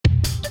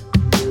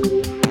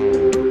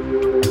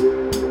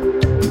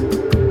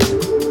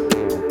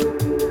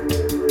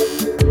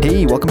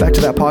welcome back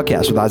to That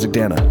Podcast with Isaac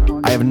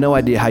Dana. I have no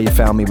idea how you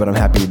found me, but I'm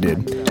happy you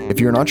did. If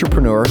you're an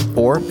entrepreneur,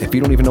 or if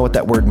you don't even know what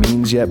that word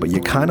means yet, but you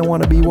kind of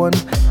want to be one,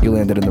 you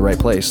landed in the right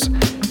place.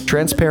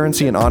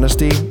 Transparency and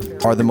honesty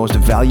are the most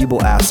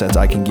valuable assets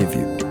I can give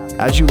you.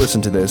 As you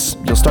listen to this,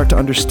 you'll start to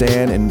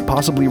understand and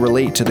possibly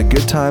relate to the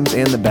good times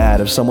and the bad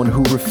of someone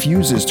who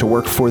refuses to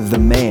work for the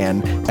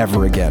man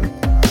ever again.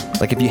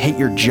 Like if you hate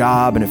your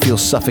job and it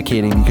feels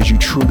suffocating because you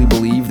truly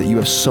believe that you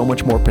have so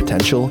much more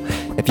potential,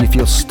 if you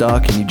feel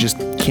stuck and you just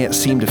can't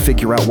seem to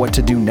figure out what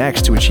to do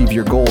next to achieve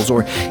your goals,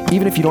 or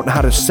even if you don't know how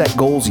to set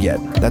goals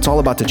yet, that's all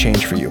about to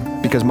change for you.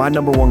 Because my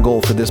number one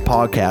goal for this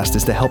podcast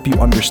is to help you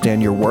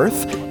understand your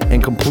worth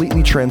and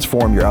completely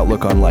transform your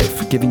outlook on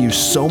life, giving you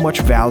so much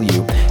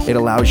value, it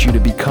allows you to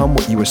become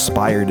what you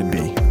aspire to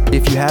be.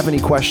 If you have any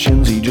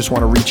questions or you just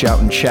want to reach out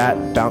and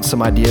chat, bounce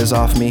some ideas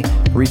off me,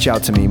 reach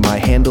out to me. My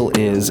handle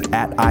is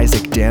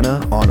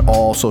 @IsaacDana on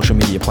all social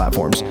media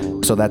platforms.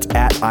 So that's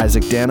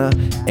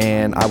 @IsaacDana,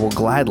 and I will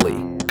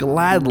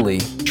gladly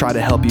try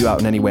to help you out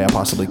in any way I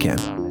possibly can.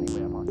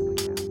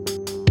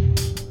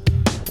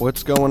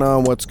 What's going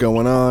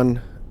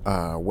on?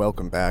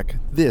 Welcome back.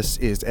 This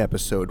is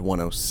episode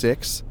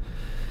 106.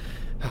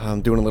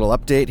 I'm doing a little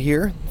update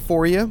here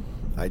for you.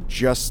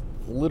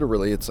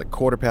 It's like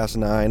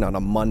 9:15 on a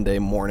Monday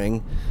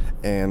morning,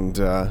 and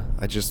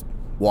I just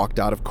walked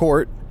out of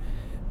court,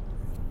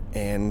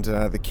 and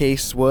the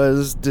case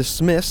was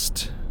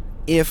dismissed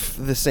if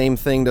the same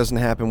thing doesn't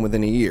happen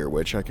within a year,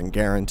 which I can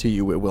guarantee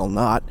you it will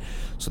not.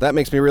 So that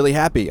makes me really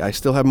happy. I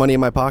still have money in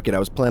my pocket. I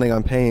was planning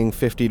on paying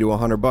 $50 to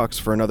 $100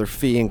 for another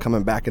fee and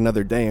coming back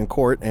another day in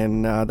court,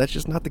 and that's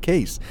just not the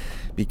case,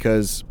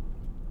 because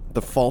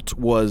the fault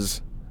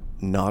was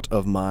not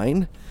of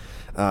mine.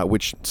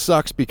 Which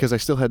sucks because I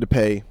still had to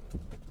pay,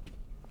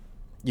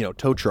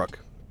 tow truck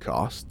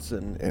costs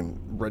and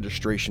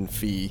registration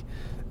fee,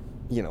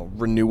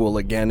 renewal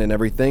again and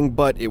everything.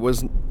 But it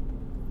was,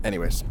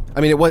 anyways.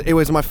 I mean, it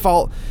was my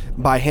fault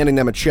by handing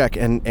them a check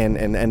and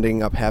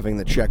ending up having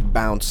the check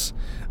bounce.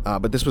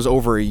 But this was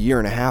over a year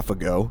and a half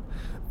ago.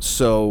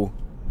 So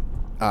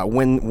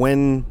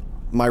when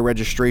my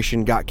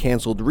registration got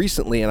canceled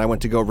recently and I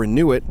went to go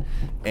renew it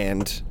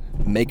and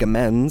make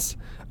amends,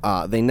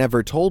 they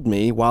never told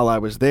me while I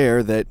was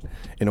there that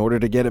in order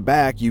to get it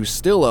back, you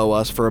still owe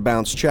us for a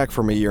bounced check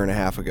from a year and a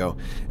half ago.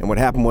 And what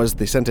happened was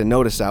they sent a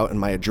notice out and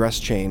my address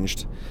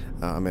changed,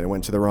 and it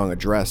went to the wrong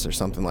address or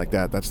something like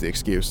that. That's the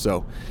excuse.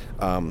 So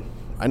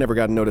I never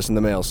got a notice in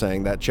the mail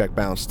saying that check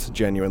bounced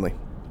genuinely.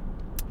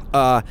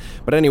 But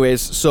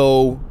anyways,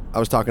 so I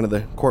was talking to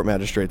the court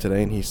magistrate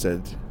today, and he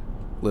said,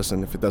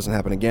 listen, if it doesn't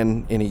happen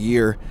again in a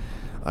year,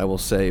 I will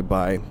say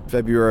by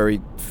February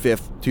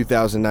 5th,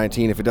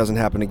 2019, if it doesn't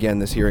happen again,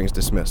 this hearing is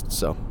dismissed.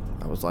 So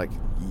I was like,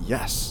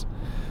 yes,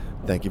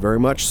 thank you very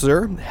much,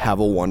 sir. Have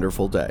a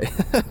wonderful day.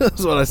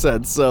 That's what I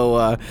said.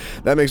 So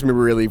that makes me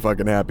really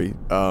fucking happy,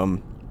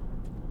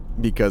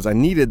 because I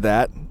needed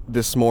that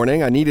this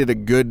morning. I needed a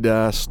good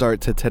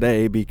start to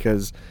today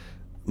because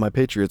my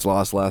Patriots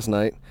lost last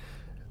night.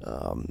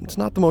 It's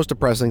not the most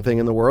depressing thing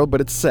in the world,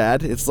 but it's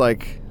sad. It's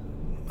like,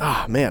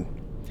 man,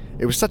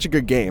 it was such a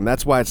good game.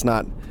 That's why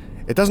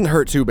it doesn't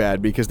hurt too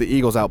bad, because the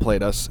Eagles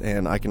outplayed us,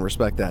 and I can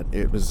respect that.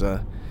 It was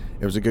a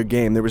good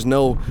game. There was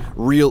no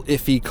real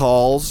iffy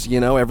calls.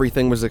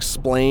 Everything was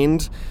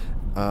explained.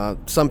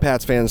 Some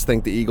Pats fans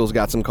think the Eagles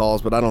got some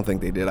calls, but I don't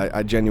think they did.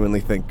 I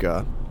genuinely think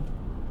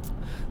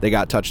they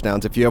got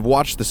touchdowns. If you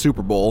watched the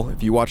Super Bowl,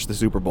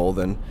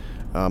 then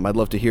I'd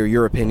love to hear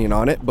your opinion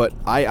on it. But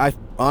I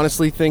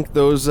honestly think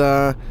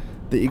the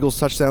Eagles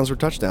touchdowns were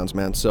touchdowns,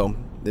 man. So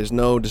there's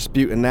no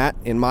dispute in that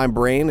in my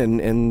brain,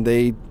 and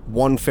they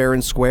won fair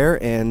and square,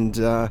 and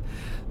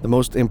the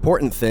most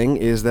important thing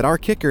is that our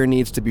kicker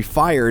needs to be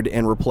fired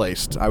and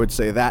replaced. I would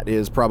say that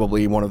is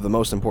probably one of the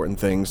most important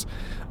things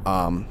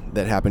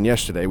that happened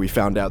yesterday. We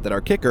found out that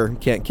our kicker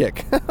can't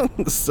kick.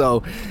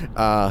 So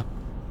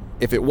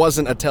if it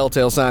wasn't a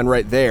telltale sign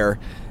right there,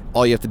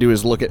 all you have to do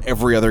is look at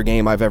every other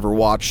game I've ever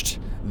watched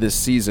this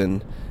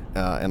season,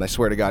 and I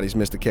swear to God, he's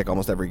missed a kick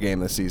almost every game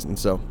this season.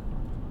 So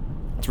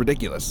it's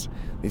ridiculous.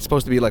 He's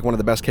supposed to be like one of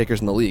the best kickers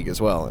in the league as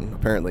well, and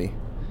apparently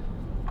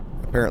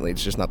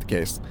it's just not the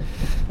case.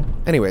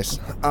 Anyways,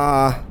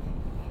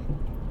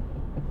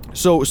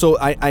 so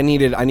I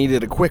needed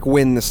a quick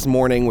win this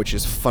morning, which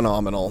is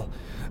phenomenal,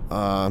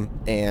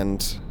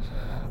 and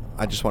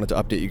I just wanted to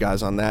update you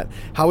guys on that.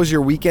 How was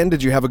your weekend?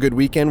 Did you have a good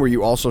weekend? Were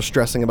you also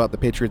stressing about the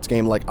Patriots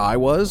game like I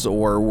was,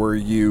 or were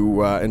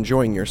you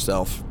enjoying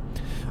yourself?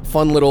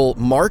 Fun little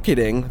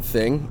marketing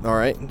thing. All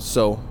right,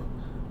 so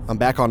I'm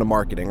back onto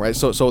marketing, right?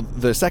 So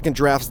the second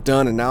draft's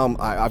done, and now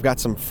I've got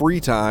some free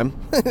time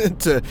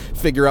to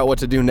figure out what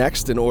to do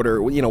next in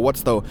order,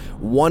 what's the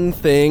one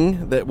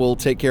thing that will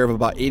take care of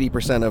about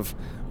 80% of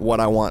what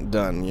I want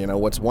done?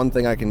 What's one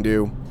thing I can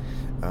do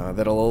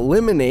that'll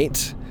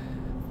eliminate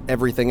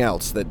everything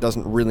else that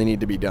doesn't really need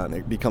to be done?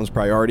 It becomes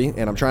priority,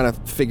 and I'm trying to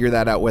figure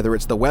that out, whether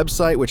it's the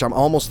website, which I'm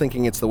almost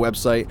thinking it's the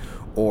website,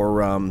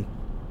 or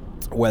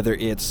whether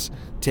it's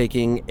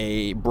taking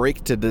a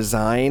break to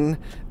design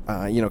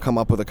come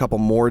up with a couple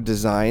more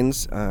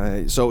designs.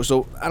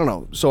 So I don't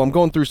know. So I'm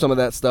going through some of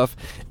that stuff,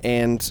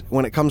 and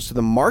when it comes to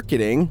the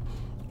marketing,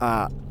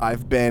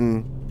 I've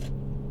been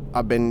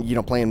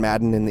playing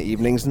Madden in the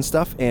evenings and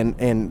stuff,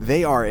 and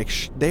they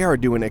are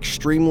doing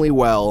extremely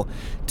well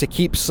to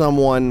keep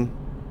someone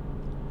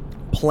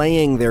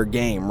playing their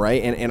game,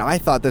 right? And I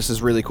thought this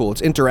is really cool.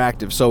 It's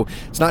interactive, so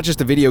it's not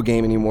just a video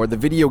game anymore. In the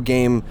video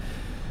game,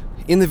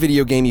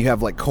 you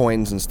have like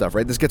coins and stuff,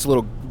 right? This gets a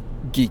little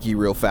geeky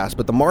real fast,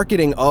 but the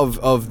marketing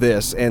of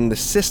this and the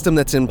system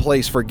that's in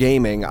place for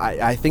gaming,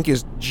 I think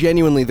is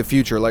genuinely the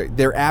future. Like,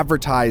 they're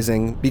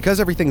advertising, because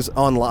everything's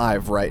on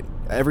live, right?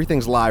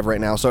 Everything's live right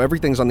now, so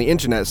everything's on the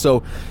internet.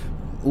 So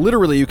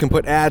literally, you can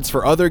put ads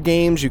for other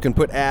games, you can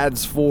put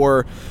ads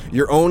for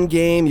your own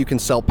game, you can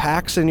sell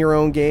packs in your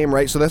own game,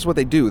 right? So that's what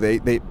they do.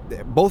 They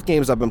both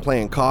games I've been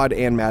playing, COD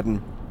and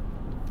Madden.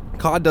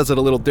 COD does it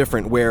a little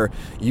different, where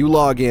you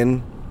log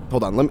in.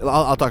 Hold on,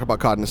 I'll talk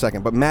about COD in a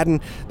second. But Madden,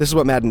 this is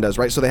what Madden does,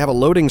 right? So they have a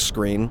loading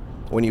screen.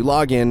 When you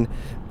log in,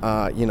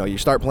 you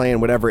start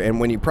playing whatever, and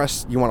when you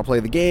press, you want to play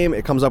the game,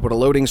 it comes up with a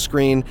loading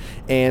screen,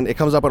 and it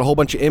comes up with a whole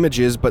bunch of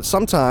images, but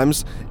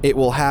sometimes it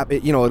will have,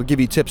 it'll give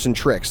you tips and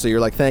tricks. So you're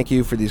like, thank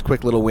you for these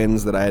quick little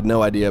wins that I had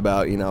no idea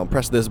about,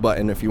 press this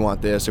button if you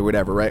want this or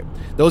whatever, right?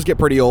 Those get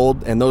pretty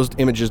old, and those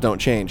images don't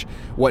change.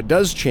 What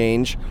does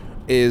change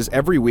is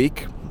every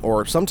week,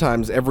 or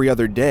sometimes every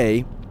other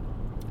day,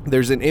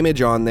 there's an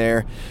image on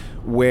there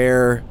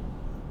where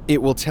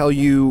it will tell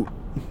you,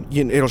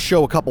 it'll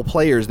show a couple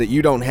players that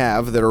you don't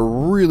have that are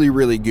really,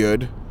 really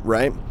good,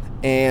 right?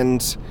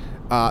 And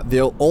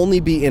they'll only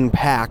be in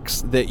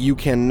packs that you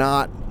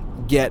cannot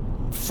get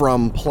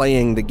from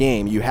playing the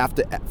game. You have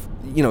to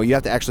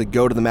actually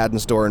go to the Madden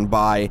store and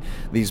buy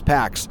these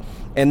packs.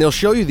 And they'll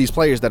show you these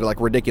players that are like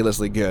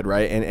ridiculously good,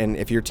 right? And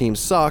if your team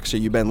sucks or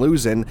you've been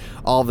losing,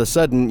 all of a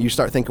sudden you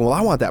start thinking, well,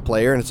 I want that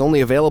player, and it's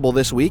only available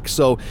this week.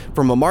 So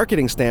from a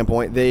marketing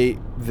standpoint,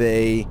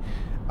 they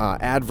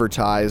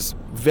advertise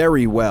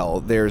very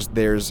well. There's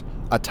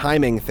a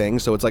timing thing,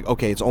 so it's like,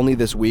 okay, it's only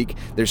this week.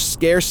 There's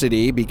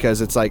scarcity, because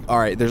it's like, all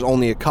right, there's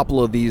only a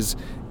couple of these,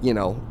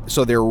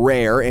 so they're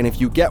rare. And if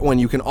you get one,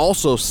 you can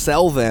also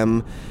sell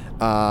them,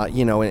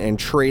 and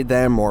trade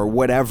them or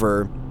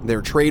whatever.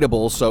 They're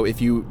tradable, so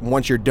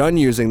once you're done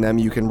using them,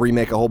 you can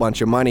remake a whole bunch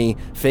of money,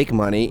 fake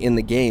money in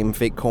the game,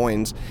 fake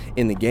coins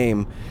in the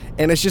game.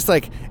 And it's just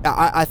like,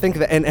 I think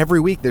that, and every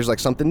week there's like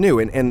something new.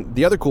 And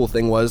the other cool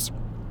thing was,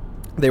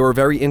 they were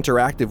very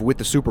interactive with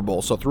the Super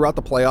Bowl. So throughout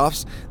the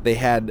playoffs, they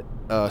had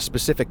a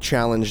specific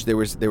challenge. There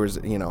was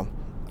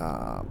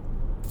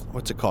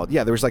what's it called?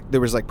 Yeah, there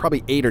was like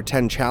probably 8 or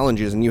 10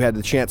 challenges, and you had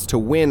the chance to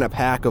win a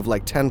pack of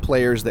like 10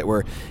 players that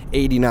were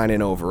 89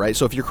 and over, right?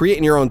 So if you're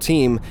creating your own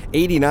team,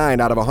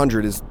 89 out of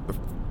 100 is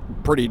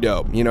pretty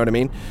dope. You know what I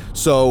mean?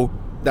 So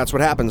that's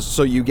what happens.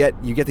 So you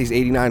get these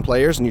 89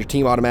 players, and your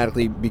team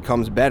automatically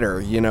becomes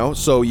better,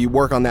 So you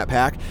work on that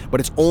pack,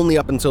 but it's only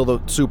up until the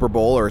Super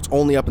Bowl, or it's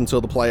only up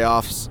until the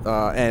playoffs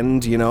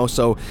end,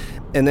 So,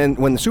 and then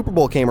when the Super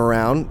Bowl came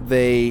around,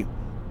 they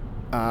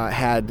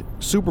had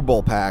Super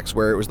Bowl packs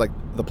where it was like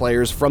the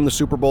players from the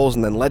Super Bowls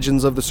and then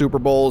legends of the Super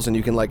Bowls, and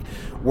you can like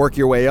work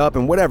your way up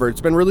and whatever. It's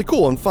been really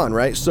cool and fun,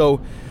 right? So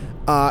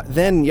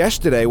then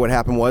yesterday, what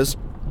happened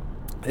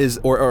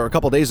or a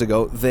couple days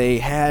ago, they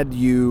had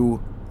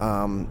you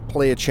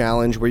play a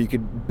challenge where you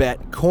could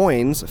bet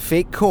coins,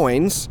 fake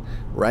coins,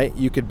 right?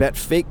 You could bet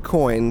fake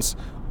coins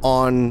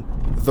on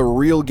the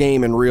real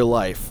game in real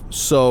life.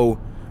 So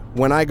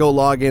when I go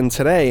log in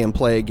today and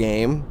play a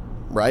game,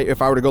 right?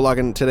 If I were to go log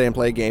in today and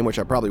play a game, which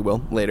I probably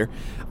will later,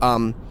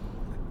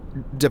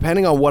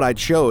 depending on what I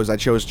chose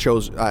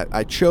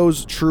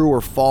true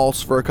or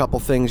false for a couple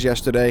things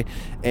yesterday,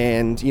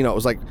 and it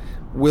was like,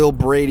 will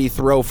Brady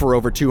throw for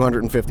over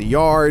 250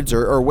 yards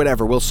or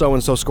whatever? Will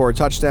so-and-so score a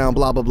touchdown?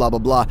 Blah, blah, blah, blah,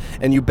 blah.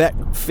 And you bet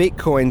fake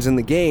coins in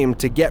the game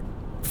to get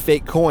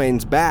fake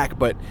coins back,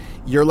 but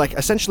you're like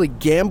essentially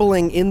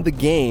gambling in the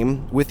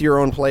game with your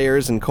own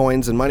players and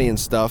coins and money and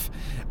stuff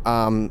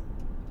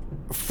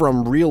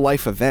from real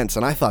life events.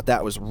 And I thought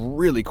that was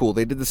really cool.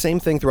 They did the same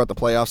thing throughout the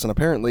playoffs, and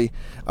apparently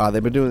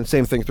they've been doing the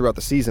same thing throughout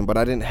the season, but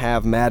I didn't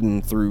have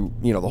Madden through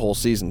the whole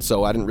season,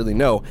 so I didn't really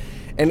know.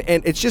 And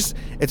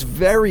it's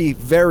very,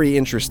 very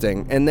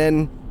interesting. And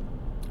then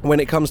when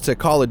it comes to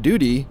Call of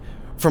Duty,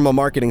 from a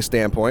marketing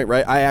standpoint,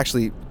 right, I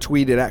actually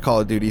tweeted at Call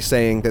of Duty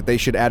saying that they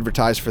should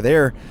advertise for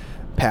their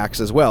packs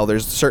as well.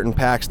 There's certain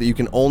packs that you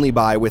can only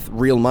buy with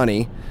real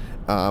money,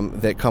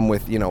 that come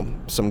with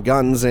some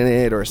guns in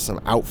it, or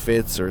some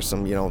outfits, or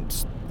some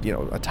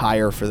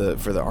attire for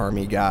the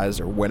army guys,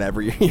 or whatever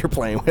you're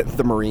playing with,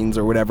 the Marines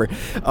or whatever.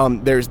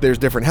 There's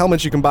different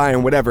helmets you can buy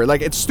and whatever.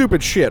 Like, it's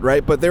stupid shit,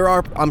 right? But there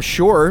are, I'm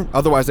sure,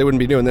 otherwise they wouldn't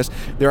be doing this,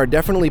 there are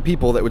definitely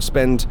people that would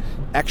spend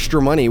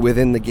extra money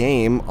within the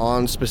game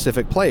on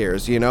specific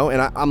players, and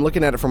I'm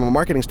looking at it from a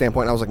marketing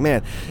standpoint, and I was like,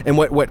 man. And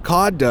what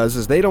COD does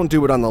is they don't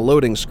do it on the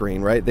loading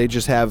screen, right? They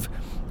just have,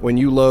 when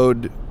you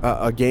load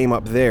a game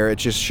up there, it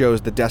just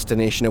shows the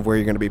destination of where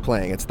you're going to be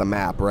playing. It's the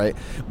map, right?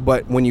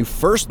 But when you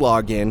first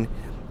log in,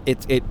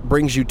 it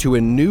brings you to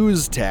a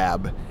news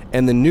tab,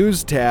 and the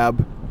news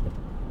tab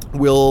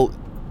will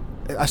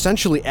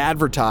essentially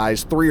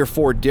advertise 3 or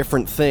 4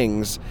 different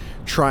things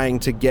trying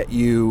to get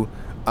you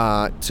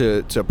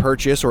to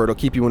purchase, or it'll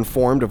keep you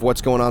informed of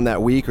what's going on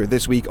that week, or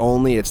this week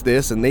only it's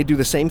this, and they do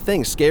the same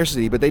thing,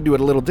 scarcity, but they do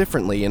it a little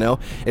differently,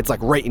 It's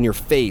like right in your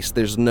face.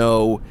 There's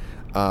no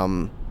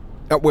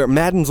where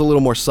Madden's a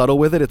little more subtle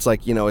with it. It's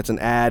like, it's an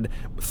ad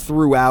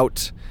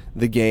throughout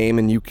the game,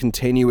 and you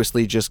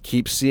continuously just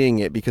keep seeing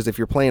it, because if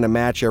you're playing a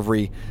match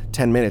every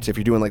 10 minutes, if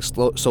you're doing like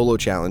solo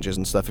challenges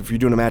and stuff, if you're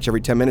doing a match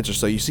every 10 minutes or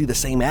so, you see the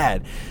same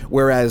ad.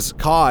 Whereas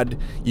COD,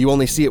 you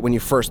only see it when you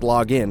first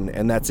log in,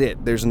 and that's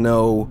it. There's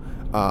no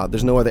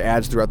other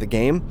ads throughout the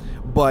game.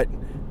 But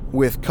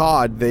with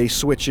COD, they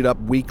switch it up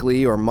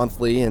weekly or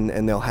monthly,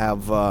 and they'll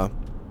have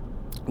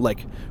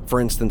like, for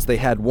instance, they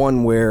had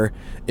one where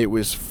it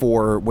was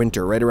for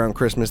winter, right around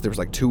Christmas. There was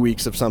like 2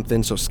 weeks of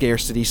something, so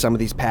scarcity, some of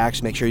these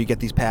packs, make sure you get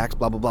these packs,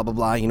 blah, blah, blah, blah,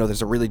 blah.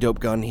 There's a really dope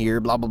gun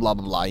here, blah, blah, blah,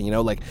 blah, blah.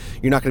 Like,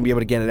 you're not going to be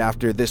able to get it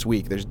after this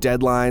week. There's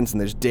deadlines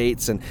and there's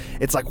dates, and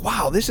it's like,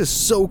 wow, this is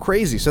so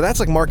crazy. So that's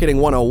like marketing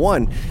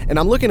 101. And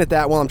I'm looking at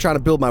that while I'm trying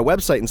to build my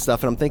website and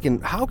stuff, and I'm thinking,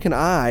 how can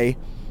I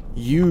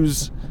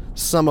use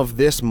some of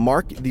these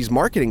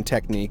marketing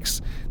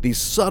techniques, these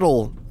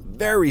subtle,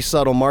 very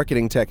subtle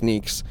marketing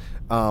techniques,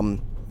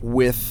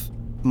 with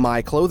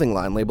my clothing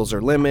line, Labels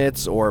Are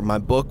Limits, or my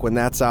book when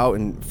that's out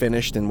and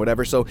finished and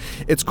whatever. So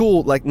it's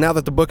cool. Like, now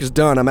that the book is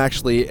done, I'm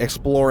actually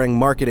exploring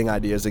marketing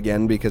ideas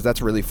again, because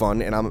that's really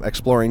fun, and I'm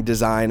exploring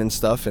design and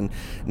stuff, and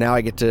now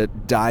I get to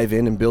dive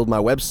in and build my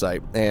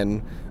website.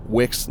 And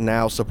Wix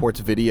now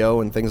supports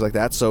video and things like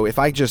that. So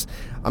I'm just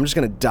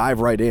going to dive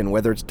right in,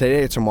 whether it's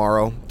today or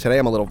tomorrow. Today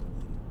I'm a little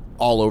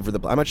all over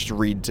I might just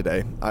read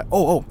today.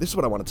 This is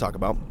what I want to talk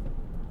about.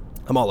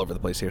 I'm all over the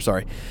place here,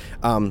 sorry.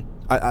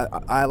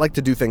 I like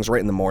to do things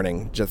right in the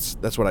morning.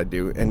 That's what I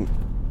do. And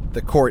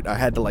the court, I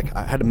had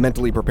to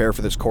mentally prepare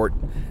for this court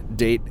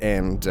date,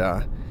 and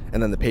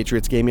then the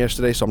Patriots game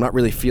yesterday, so I'm not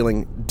really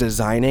feeling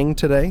designing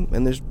today.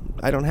 And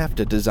I don't have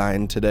to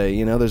design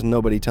today, there's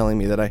nobody telling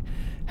me that I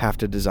have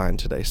to design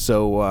today.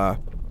 So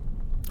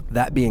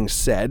that being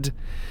said,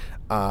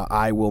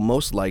 I will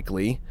most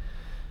likely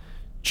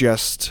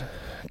just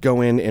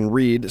go in and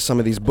read some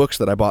of these books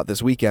that I bought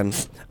this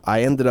weekend.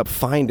 I ended up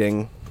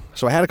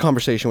so I had a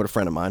conversation with a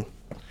friend of mine,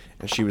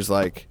 and she was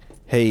like,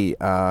 hey,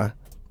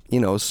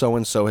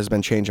 so-and-so has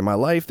been changing my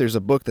life. There's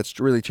a book that's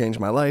really changed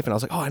my life. And I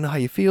was like, oh, I know how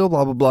you feel,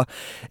 blah, blah, blah.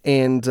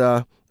 And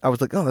I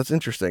was like, oh, that's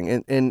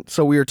interesting. And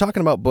so we were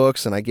talking about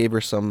books, and I gave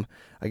her some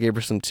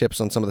tips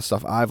on some of the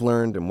stuff I've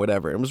learned and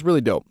whatever. It was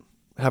really dope,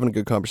 having a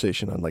good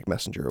conversation on like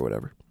Messenger or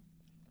whatever.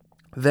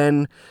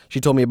 Then she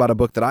told me about a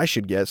book that I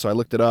should get, so I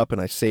looked it up, and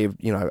I saved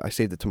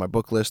it to my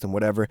book list and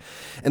whatever.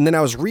 And then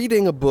I was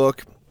reading a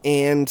book,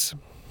 and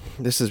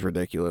this is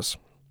ridiculous.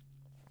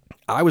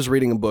 I was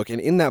reading a book, and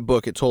in that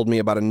book, it told me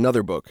about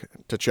another book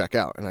to check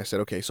out. And I said,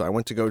 okay, so I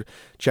went to go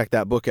check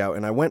that book out,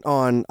 and I went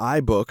on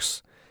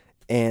iBooks,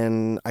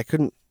 and I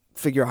couldn't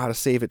figure out how to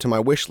save it to my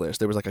wish list.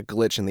 There was like a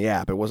glitch in the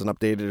app. It wasn't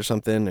updated or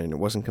something, and it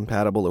wasn't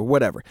compatible or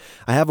whatever.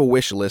 I have a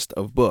wish list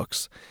of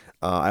books.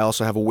 I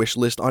also have a wish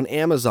list on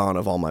Amazon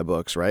of all my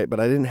books, right? But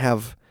I didn't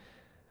have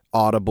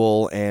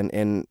Audible,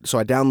 and so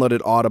I downloaded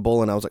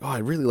Audible, and I was like, oh,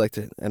 I'd really like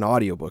an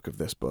audiobook of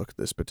this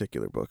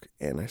particular book.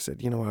 And I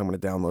said, you know what, I'm going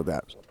to download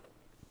that.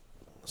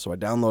 So I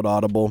download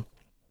Audible,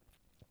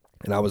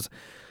 and I was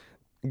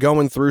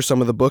going through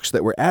some of the books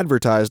that were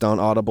advertised on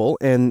Audible,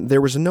 and there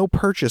was no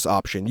purchase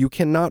option. You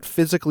cannot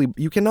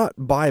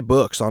buy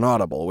books on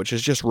Audible, which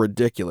is just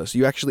ridiculous.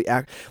 You actually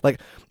like,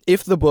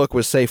 if the book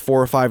was, say, $4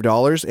 or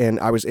 $5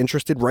 and I was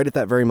interested right at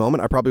that very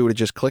moment, I probably would have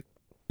just clicked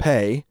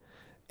pay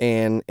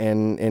and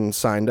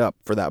signed up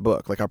for that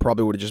book. Like, I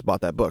probably would have just bought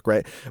that book,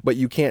 right? But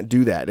you can't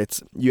do that.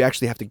 You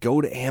actually have to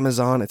go to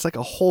Amazon. It's like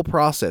a whole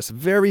process.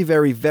 Very,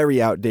 very,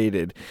 very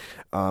outdated.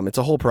 It's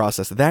a whole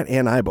process. That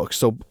and iBooks.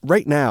 So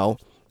right now,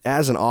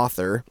 as an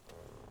author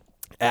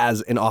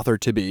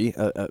to be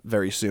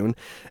very soon,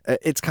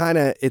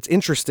 it's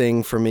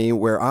interesting for me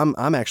where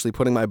I'm actually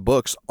putting my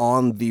books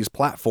on these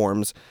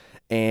platforms,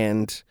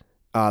 and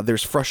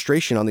there's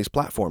frustration on these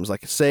platforms.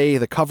 Like, say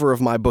the cover of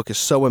my book is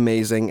so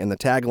amazing and the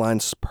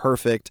tagline's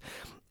perfect,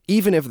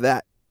 even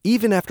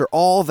after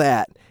all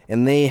that,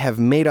 and they have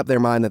made up their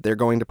mind that they're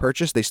going to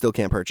purchase, they still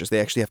can't purchase. They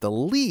actually have to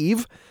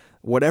leave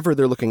whatever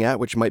they're looking at,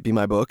 which might be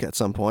my book at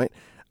some point,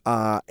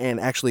 and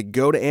actually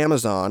go to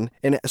Amazon.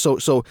 And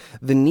so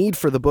the need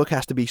for the book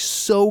has to be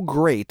so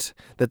great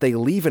that they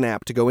leave an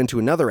app to go into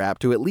another app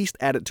to at least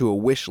add it to a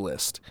wish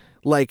list.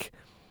 Like,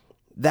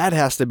 that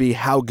has to be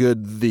how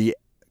good the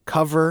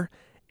cover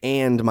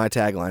and my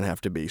tagline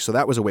have to be. So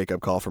that was a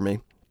wake-up call for me.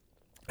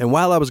 And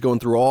while I was going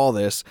through all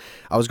this,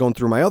 I was going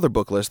through my other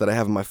book list that I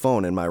have on my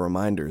phone and my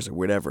reminders or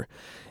whatever,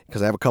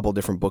 because I have a couple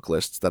different book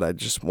lists that I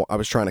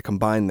was trying to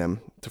combine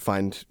them to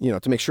find,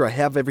 to make sure I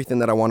have everything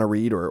that I want to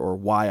read or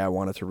why I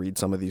wanted to read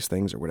some of these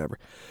things or whatever.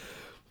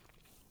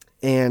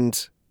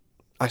 And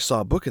I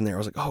saw a book in there. I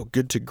was like, oh,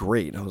 Good to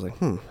Great. I was like,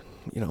 a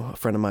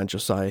friend of mine,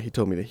 Josiah, he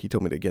told me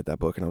to get that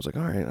book, and I was like,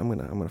 all right, I'm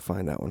gonna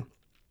find that one.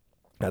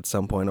 at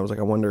some point. I was like,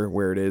 I wonder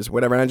where it is,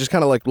 whatever. And I just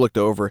kind of like looked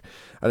over.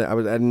 I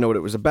didn't know what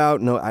it was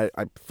about. No, I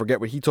forget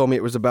what he told me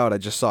it was about. I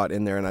just saw it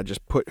in there and I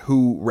just put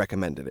who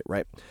recommended it,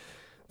 right?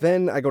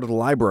 Then I go to the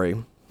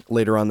library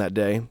later on that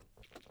day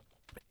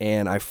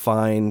and I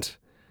find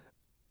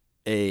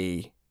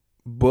a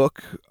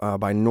book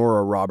by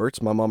Nora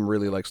Roberts. My mom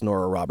really likes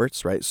Nora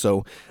Roberts, right?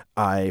 So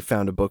I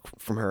found a book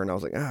from her and I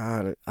was like,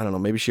 I don't know,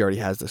 maybe she already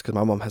has this because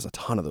my mom has a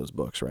ton of those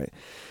books, right?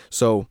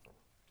 So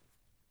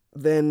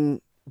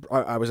then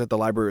I was at the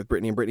library with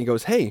Brittany and Brittany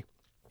goes, hey,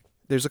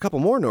 there's a couple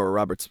more Nora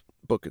Roberts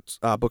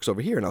books over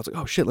here. And I was like,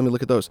 oh shit, let me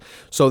look at those.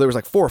 So there was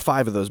like 4 or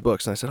 5 of those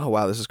books. And I said, oh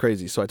wow, this is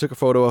crazy. So I took a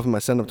photo of them. I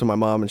sent them to my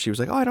mom and she was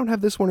like, oh, I don't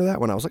have this one or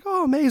that one. I was like,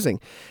 oh, amazing.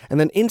 And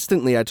then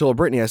instantly I told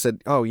Brittany, I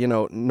said, oh,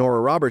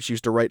 Nora Roberts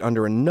used to write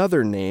under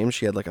another name.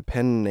 She had like a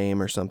pen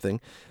name or something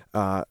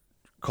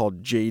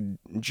called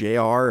JR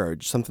or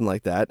something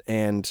like that.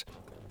 And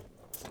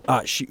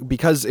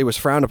because it was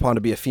frowned upon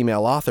to be a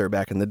female author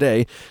back in the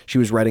day, she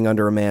was writing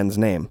under a man's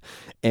name.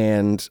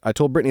 And I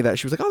told Brittany that.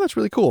 She was like, oh, that's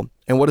really cool.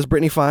 And what does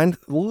Brittany find?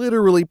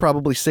 Literally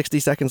probably 60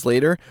 seconds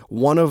later,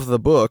 one of the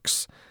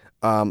books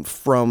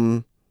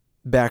from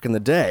back in the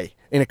day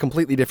in a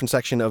completely different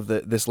section of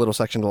this little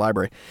section of the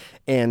library.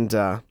 And,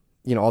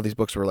 all these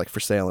books were like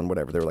for sale and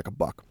whatever. They were like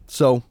 $1.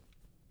 So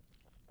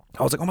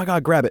I was like, oh my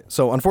God, grab it.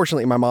 So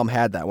unfortunately, my mom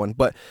had that one.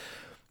 But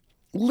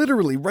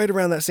literally right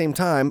around that same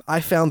time,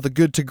 I found the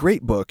Good to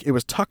Great book. It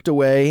was tucked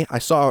away. I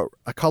saw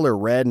a color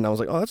red and I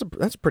was like, oh,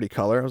 that's a pretty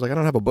color. I was like, I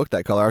don't have a book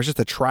that color. I was just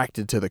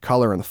attracted to the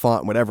color and the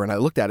font and whatever. And I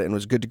looked at it and it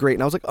was Good to Great.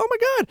 And I was like, oh my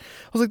God.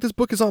 I was like, this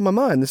book is on my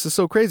mind. This is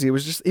so crazy. It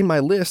was just in my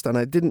list and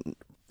I didn't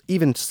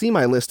even see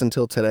my list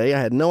until today.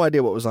 I had no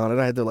idea what was on it.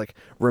 I had to like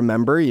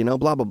remember,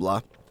 blah, blah, blah.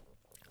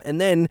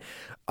 And then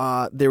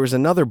there was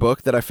another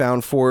book that I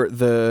found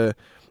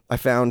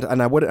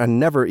and I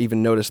never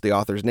even noticed the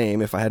author's name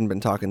if I hadn't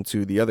been talking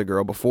to the other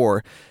girl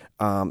before.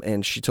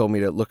 And she told me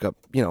to look up,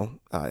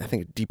 I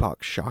think Deepak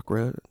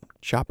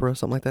Chopra,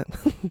 something like that.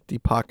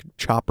 Deepak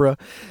Chopra.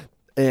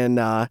 And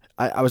I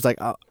was like,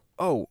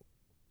 oh.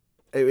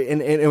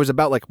 And it was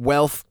about like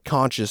wealth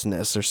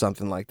consciousness or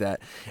something like that.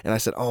 And I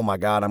said, oh my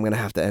God, I'm going to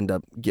have to end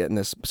up getting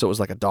this. So it was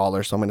like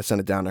 $1. So I'm going to send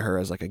it down to her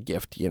as like a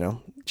gift,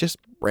 just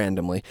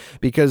randomly,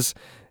 because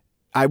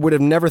I would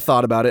have never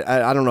thought about it.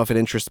 I don't know if it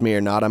interests me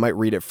or not. I might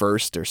read it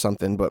first or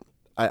something, but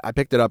I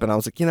picked it up and I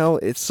was like,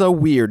 it's so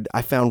weird.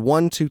 I found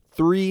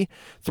 3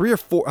 or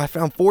 4. I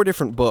found 4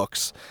 different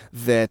books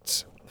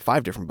 5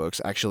 different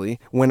books actually,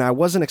 when I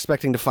wasn't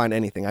expecting to find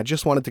anything. I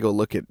just wanted to go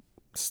look at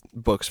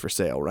books for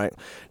sale, right?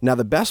 Now,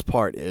 the best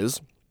part is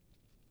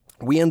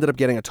we ended up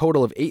getting a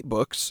total of 8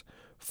 books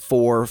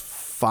for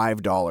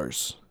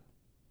 $5.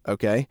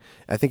 Okay.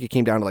 I think it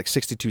came down to like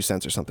 62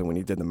 cents or something when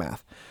you did the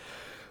math.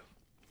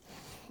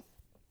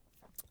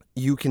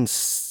 You can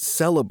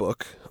sell a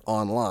book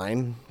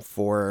online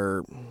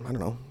for, I don't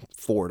know,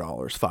 $4,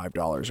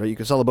 $5, right? You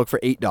can sell a book for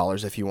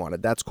 $8 if you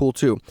wanted. That's cool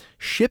too.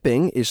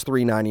 Shipping is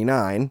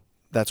 $3.99.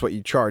 That's what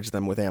you charge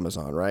them with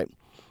Amazon, right?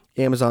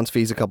 Amazon's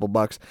fees a couple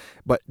bucks,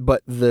 but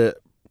the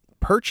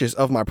purchase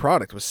of my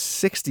product was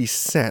 60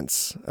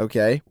 cents,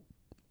 okay?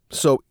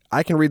 So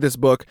I can read this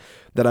book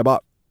that I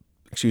bought,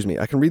 I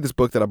can read this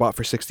book that I bought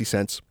for 60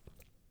 cents.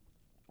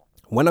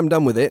 When I'm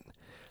done with it,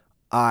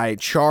 I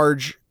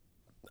charge,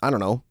 I don't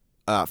know,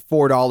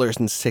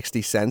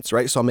 $4.60,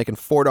 right? So I'm making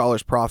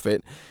 $4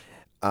 profit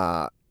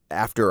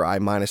after I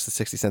minus the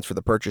 60 cents for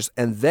the purchase.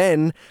 And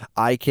then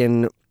I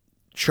can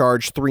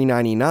charge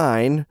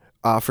 $3.99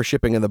 for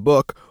shipping of the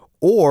book,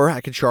 or I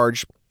could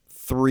charge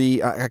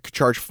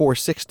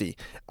 $4.60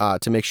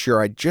 to make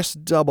sure I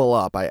just double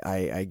up.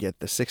 I get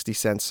the 60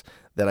 cents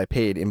that I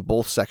paid in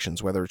both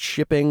sections, whether it's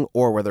shipping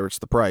or whether it's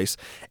the price,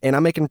 and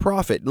I'm making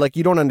profit. Like,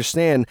 you don't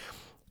understand.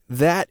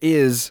 That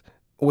is,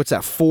 what's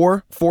that,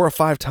 4 or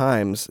 5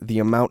 times the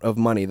amount of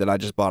money that I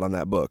just bought on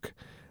that book.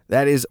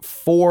 That is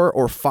 4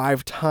 or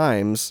 5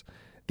 times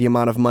the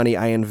amount of money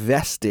I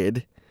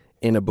invested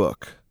in a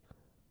book.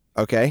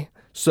 Okay?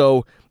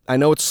 So I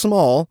know it's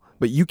small,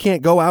 but you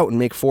can't go out and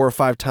make 4 or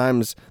 5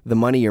 times the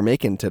money you're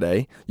making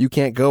today. You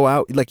can't go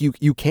out, like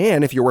you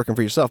can if you're working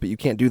for yourself, but you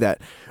can't do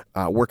that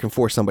working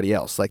for somebody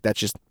else. Like, that's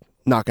just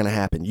not going to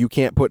happen. You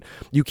can't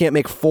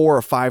make 4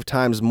 or 5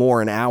 times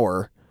more an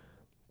hour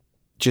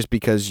just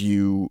because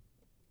you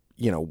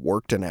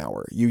worked an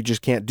hour. You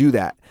just can't do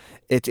that.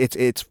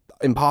 It's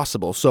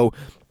impossible. So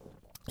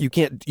you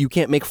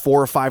can't make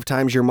 4 or 5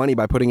 times your money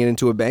by putting it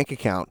into a bank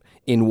account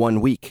in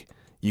 1 week.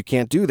 You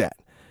can't do that.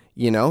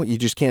 You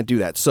just can't do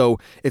that. So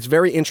it's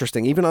very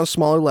interesting. Even on a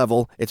smaller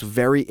level, it's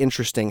very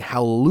interesting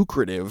how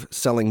lucrative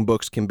selling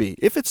books can be.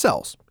 If it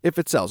sells.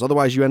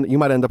 Otherwise, you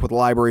might end up with a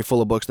library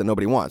full of books that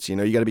nobody wants. You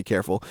got to be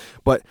careful.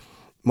 But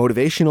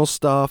motivational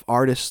stuff,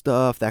 artist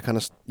stuff, that kind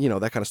of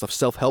stuff,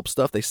 self-help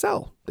stuff, they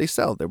sell.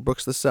 They're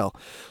books that sell.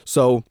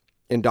 So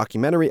in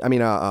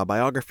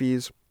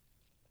biographies,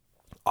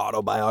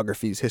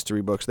 autobiographies,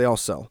 history books, they all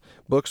sell.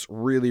 Books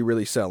really,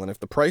 really sell. And if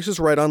the price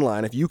is right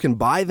online, if you can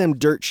buy them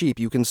dirt cheap,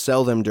 you can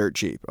sell them dirt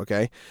cheap,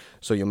 okay?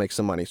 So you'll make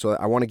some money. So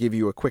I want to give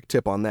you a quick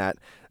tip on that.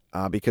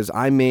 because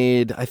I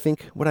made, I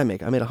think, what I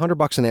make? I made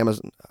 $100 on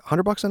Amazon.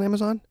 $100 on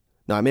Amazon?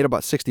 No, I made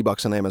about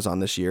 $60 on Amazon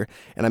this year,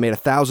 and I made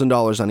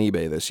 $1,000 on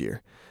eBay this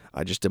year.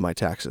 I just did my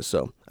taxes,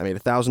 so I made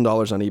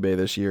 $1,000 on eBay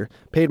this year,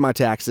 paid my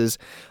taxes.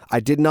 I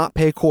did not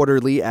pay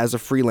quarterly as a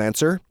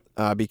freelancer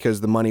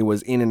because the money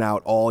was in and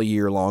out all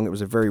year long. It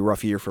was a very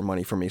rough year for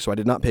money for me, so I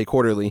did not pay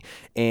quarterly,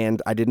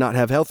 and I did not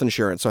have health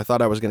insurance, so I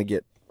thought I was going to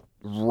get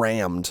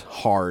rammed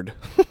hard,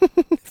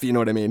 if you know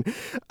what I mean.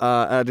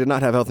 I did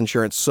not have health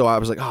insurance, so I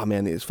was like, oh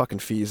man, these fucking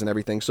fees and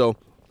everything. So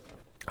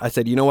I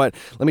said, you know what?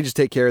 Let me just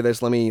take care of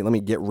this. Let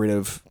me get rid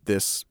of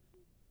this.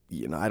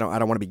 You know, I don't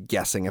want to be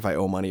guessing if I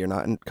owe money or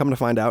not. And come to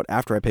find out,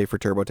 after I pay for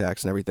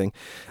TurboTax and everything,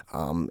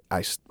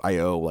 I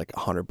owe like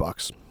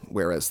 $100,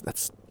 whereas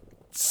that's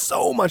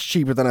so much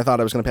cheaper than I thought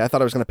I was going to pay. I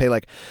thought I was going to pay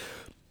like,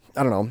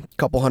 I don't know, a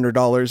couple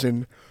 $100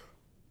 in.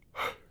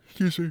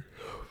 Excuse me.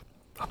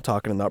 I'm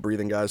talking and not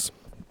breathing, guys.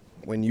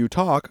 When you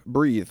talk,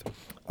 breathe.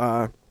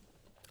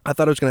 I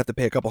thought I was going to have to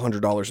pay a couple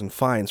 $100 in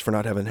fines for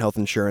not having health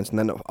insurance, and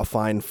then a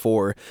fine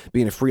for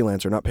being a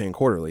freelancer, not paying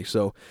quarterly.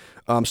 So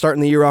I'm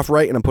starting the year off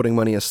right, and I'm putting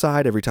money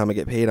aside. Every time I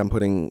get paid, I'm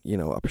putting,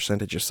 a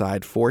percentage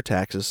aside for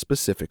taxes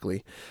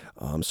specifically.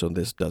 So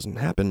this doesn't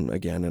happen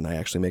again, and I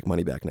actually make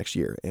money back next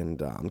year.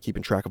 And I'm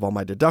keeping track of all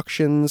my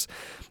deductions.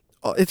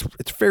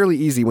 It's fairly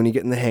easy when you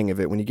get in the hang of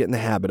it, when you get in the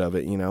habit of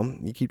it,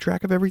 You keep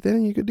track of everything,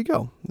 and you're good to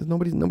go.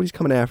 Nobody's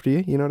coming after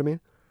you, you know what I mean?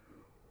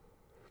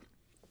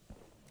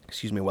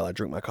 Excuse me while I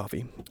drink my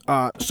coffee.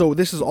 So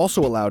this has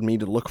also allowed me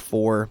to look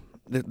for,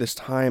 this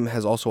time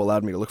has also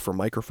allowed me to look for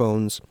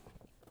microphones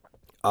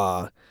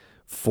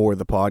for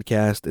the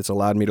podcast. It's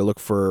allowed me to look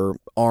for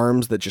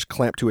arms that just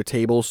clamp to a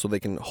table so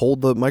they can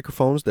hold the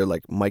microphones. They're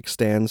like mic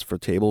stands for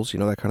tables,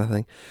 that kind of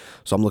thing.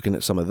 So I'm looking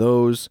at some of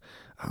those.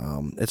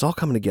 It's all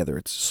coming together.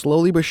 It's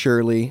slowly but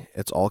surely,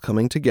 it's all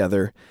coming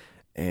together.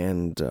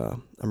 And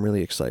I'm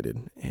really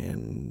excited.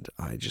 And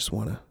I just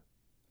want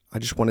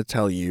to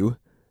tell you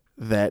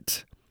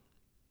that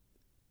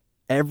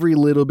every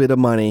little bit of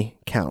money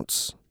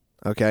counts,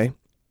 okay?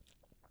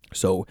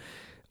 So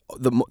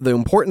the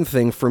important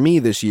thing for me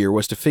this year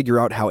was to figure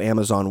out how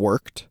Amazon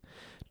worked,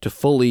 to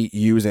fully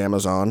use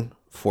Amazon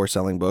for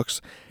selling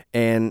books,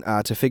 and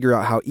to figure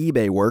out how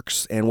eBay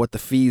works and what the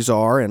fees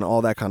are and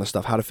all that kind of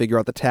stuff, how to figure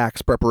out the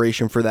tax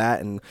preparation for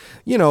that. And,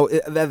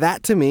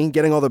 that to me,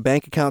 getting all the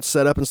bank accounts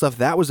set up and stuff,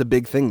 that was a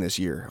big thing this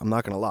year. I'm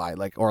not going to lie,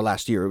 or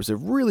last year. It was a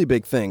really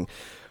big thing.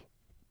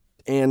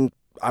 And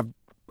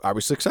I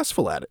was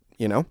successful at it,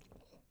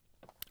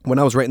 When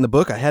I was writing the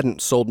book, I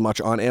hadn't sold much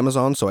on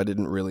Amazon, so I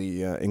didn't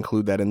really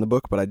include that in the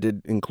book, but I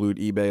did include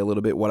eBay a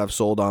little bit, what I've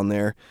sold on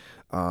there,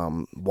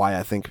 why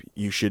I think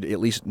you should at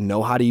least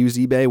know how to use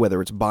eBay,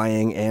 whether it's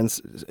buying and...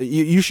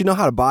 You should know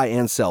how to buy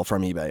and sell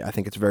from eBay. I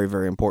think it's very,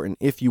 very important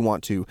if you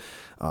want to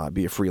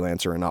be a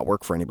freelancer and not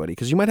work for anybody,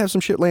 because you might have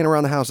some shit laying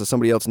around the house that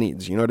somebody else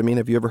needs, you know what I mean?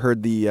 Have you ever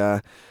heard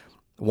the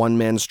one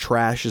man's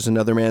trash is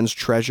another man's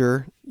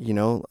treasure?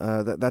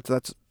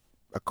 That's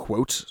a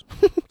quote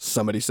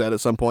somebody said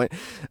at some point.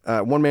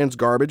 One man's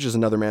garbage is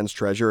another man's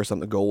treasure, or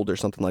something, gold or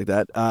something like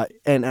that.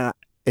 And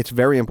it's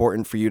very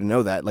important for you to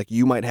know that. Like,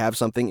 you might have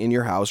something in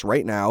your house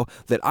right now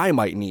that I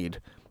might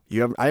need.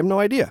 I have no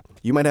idea.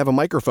 You might have a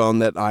microphone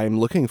that I'm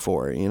looking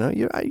for. You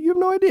have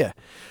no idea.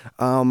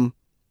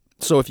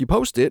 So if you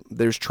post it,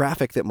 there's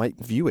traffic that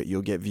might view it.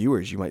 You'll get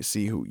viewers. You might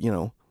see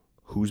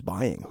who's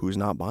buying, who's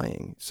not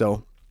buying.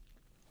 So,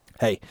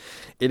 hey,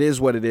 it is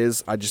what it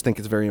is. I just think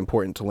it's very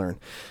important to learn.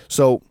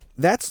 So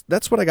that's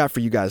what I got for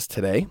you guys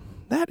today.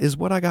 That is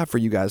what I got for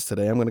you guys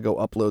today. I'm going to go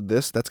upload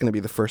this. That's going to be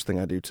the first thing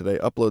I do today.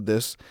 Upload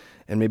this,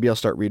 and maybe I'll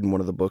start reading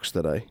one of the books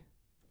that I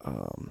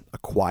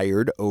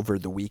acquired over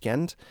the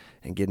weekend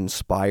and get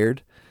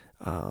inspired.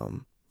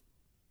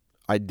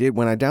 I did,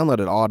 when I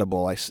downloaded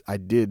Audible, I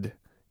did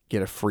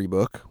get a free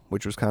book,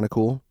 which was kind of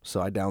cool.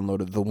 So I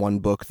downloaded the one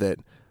book that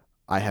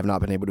I have not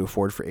been able to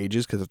afford for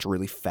ages because it's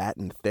really fat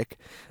and thick.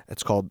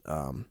 It's called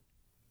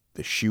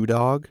The Shoe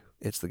Dog.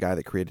 It's the guy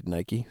that created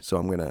Nike. So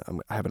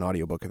I have an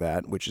audiobook of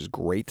that, which is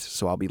great.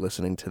 So I'll be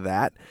listening to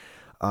that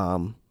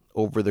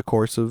over the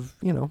course of,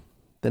 the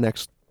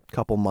next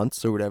couple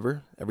months or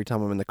whatever. Every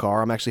time I'm in the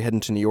car. I'm actually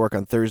heading to New York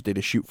on Thursday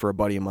to shoot for a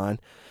buddy of mine.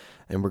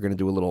 And we're going to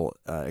do a little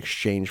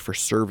exchange for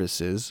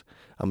services.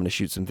 I'm going to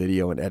shoot some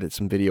video and edit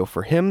some video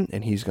for him,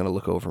 and he's going to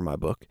look over my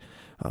book.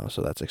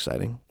 So that's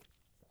exciting.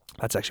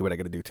 That's actually what I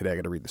got to do today. I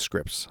got to read the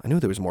scripts. I knew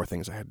there was more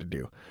things I had to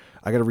do.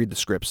 I got to read the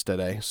scripts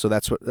today. So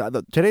that's what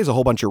today's a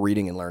whole bunch of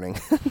reading and learning.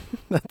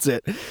 That's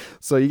it.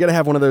 So you got to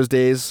have one of those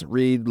days.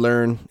 Read,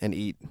 learn, and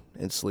eat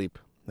and sleep.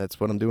 That's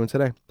what I'm doing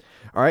today.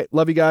 All right.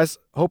 Love you guys.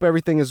 Hope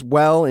everything is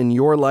well in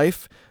your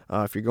life.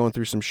 If you're going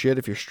through some shit,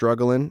 if you're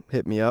struggling,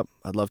 hit me up.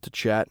 I'd love to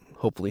chat.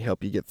 Hopefully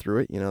help you get through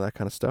it. That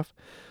kind of stuff.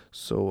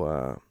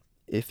 So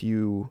if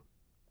you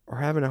are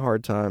having a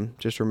hard time,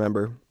 just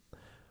remember,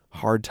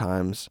 hard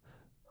times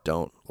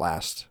don't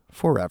last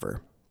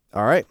forever.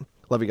 All right.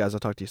 Love you guys. I'll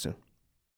talk to you soon.